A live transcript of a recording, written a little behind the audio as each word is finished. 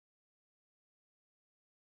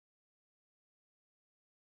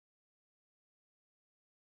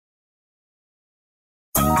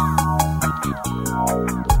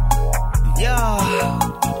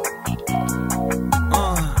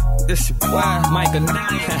This your boy, Micah 9.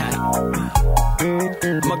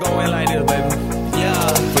 I'ma go in like this, baby.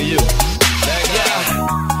 Yeah, for you.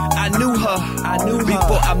 I knew her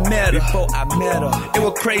before I met her. It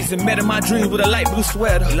was crazy, met in my dreams with a light blue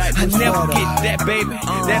sweater. I never get that, baby.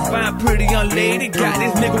 That fine, pretty young lady got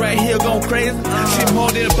this nigga right here going crazy. She more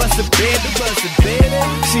than a busted baby.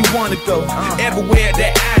 She wanna go everywhere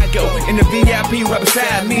that I go. In the VIP right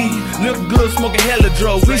beside me, look good, smoking hella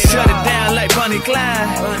drugs. We shut it down like Bonnie and Clyde.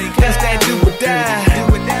 That's that do or die.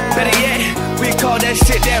 Better yet, we call that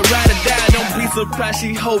shit that ride or die. Don't be surprised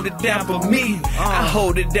she hold it down for me. I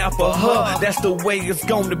hold it down for her. That's the way it's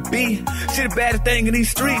gonna be. She the baddest thing in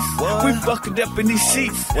these streets. We fucked it up in these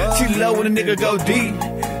sheets. She low when a nigga go deep.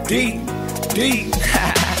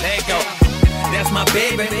 Let go. That's my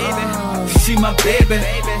baby. She my baby.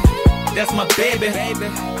 That's my baby.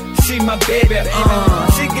 She my baby.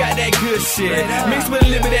 She got that good shit. Mixed with a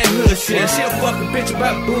little bit of that hood shit. She'll fuck a bitch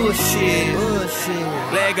about bullshit.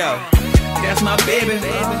 Let go. That's my baby.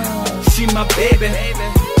 She my baby.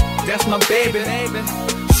 That's my baby.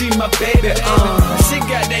 She my baby. She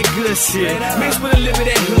got that good shit. Mixed with a little bit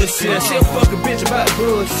of that hood shit. She'll fuck a bitch about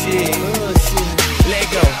bullshit. Let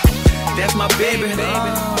go. That's my baby.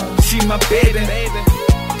 She my baby.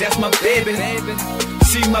 That's my baby.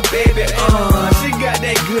 She my baby. She got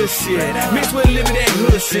that good shit. Mixed with a little bit of that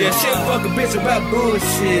hood shit. She'll fuck a bitch about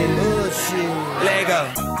bullshit. Let go.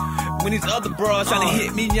 When these other bros tryna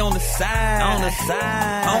hit me on the side,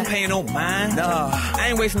 I don't pay no mind. Nah, I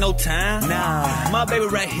ain't wasting no time. Nah, my baby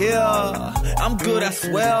right here. I'm good, I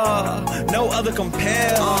swear. No other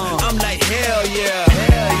compare. I'm like hell yeah.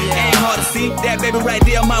 Ain't hard to see that baby right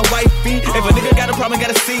there, my wifey. If a nigga got a problem,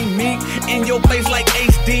 gotta see me in your face like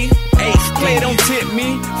HD. Play don't tip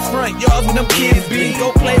me. Front yards when them kids be.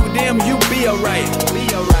 Go play with them, you be alright.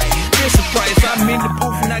 Price. I'm in the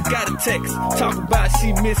booth and I got a text. Talk about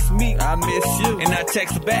she miss me, I miss you. And I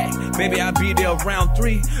text her back, baby I'll be there around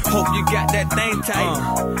 3. Hope you got that thing tight.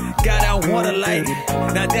 God, I wanna light it.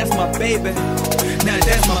 Now that's my baby. Now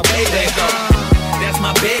that's my baby. That's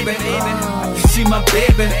my baby. She my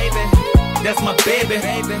baby. That's my baby.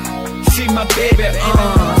 She my baby.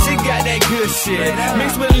 She got that good shit.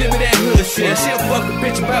 Mixed with a little bit of that hood shit. She'll fuck a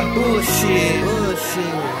bitch about bullshit.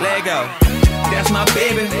 Let go. That's my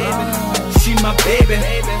baby. She my baby.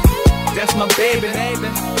 That's my baby.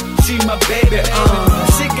 She my baby.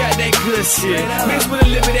 She got that good shit. Mixed with a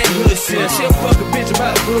little bit of that hood shit. She'll fuck a bitch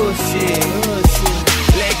about bullshit.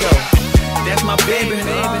 Let go. That's my baby.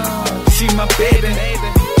 She my baby.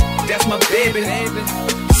 That's my baby.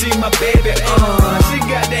 She my baby. She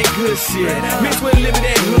got that good shit. Mixed with a little bit of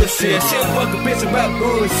that hood shit. She'll fuck a bitch about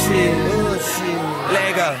bullshit.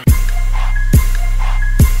 Let go.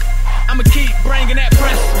 I'ma keep bringing that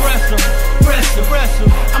pressure.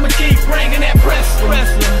 I'ma keep bringing that pressure. I'ma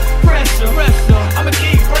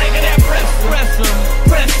keep bringing that pressure.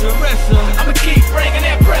 I'ma keep bringing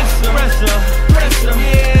that pressure.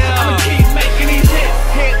 Yeah. I'ma keep making these hits.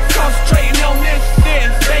 Concentrating on this.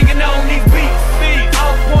 Banging on these beats.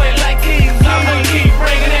 On point like keys. I'ma keep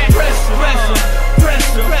bringing that pressure.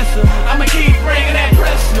 I'ma keep bringing that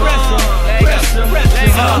pressure.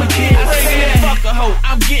 I'ma keep bringing that. Fuck a hoe,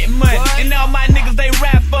 I'm getting money. And all my niggas, they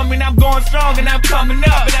rap for me. And I'm going strong and I'm coming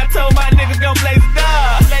up. And I told my niggas, gon' blaze it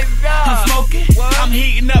up. I'm smoking, I'm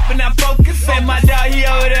heating up and I'm focused. And my dog, he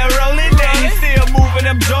over there rolling. And he still moving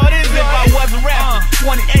them Jordans. If I wasn't rapping,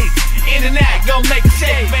 28, in and out, gon' make a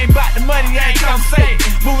shake. Ain't bout the money, I ain't conversating.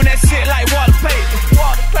 Moving that shit like water paper.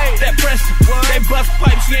 That pressure, they bust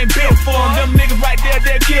pipes, she ain't built for them. Them niggas right there,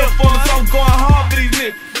 they'll kill for them. So I'm going hard for these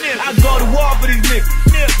niggas. I go to war for these niggas.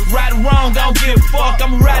 Right or wrong, I don't give a fuck.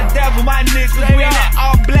 I'ma ride it down for my niggas. We in that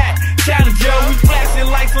all black Challenger. We flashing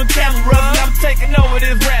lights on cameras. And I'm taking over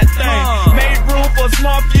this rap thing. Made room for a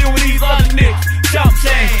small few of these other niggas. Jump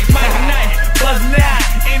chain, Micah 9, buzzing out.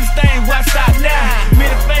 In the stain, why stop now?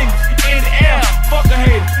 Middle fingers,